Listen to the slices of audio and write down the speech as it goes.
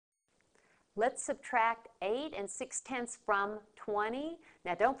Let's subtract 8 and 6/10 from 20.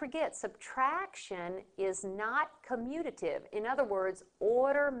 Now don't forget, subtraction is not commutative. In other words,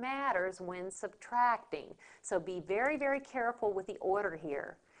 order matters when subtracting. So be very, very careful with the order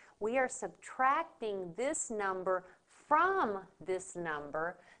here. We are subtracting this number from this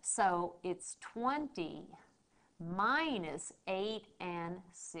number, so it's 20 minus 8 and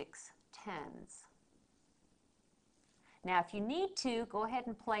 6/10. Now if you need to, go ahead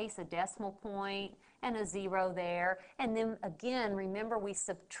and place a decimal point and a 0 there. And then again, remember we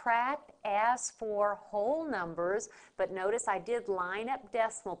subtract as for whole numbers, but notice I did line up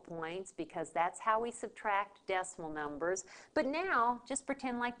decimal points because that's how we subtract decimal numbers. But now, just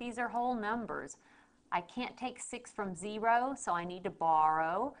pretend like these are whole numbers. I can't take 6 from 0, so I need to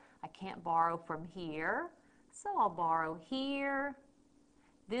borrow. I can't borrow from here, so I'll borrow here.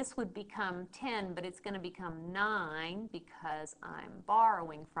 This would become 10, but it's going to become 9 because I'm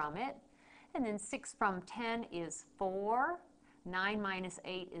borrowing from it. And then 6 from 10 is 4. 9 minus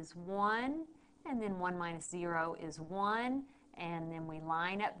 8 is 1. And then 1 minus 0 is 1. And then we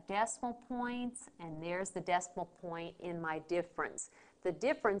line up decimal points, and there's the decimal point in my difference. The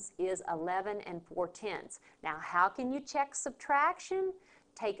difference is 11 and 4/10. Now, how can you check subtraction?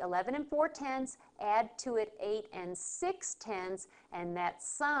 Take 11 and 4/10, add to it 8 and 6/10, and that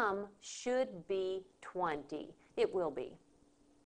sum should be 20. It will be.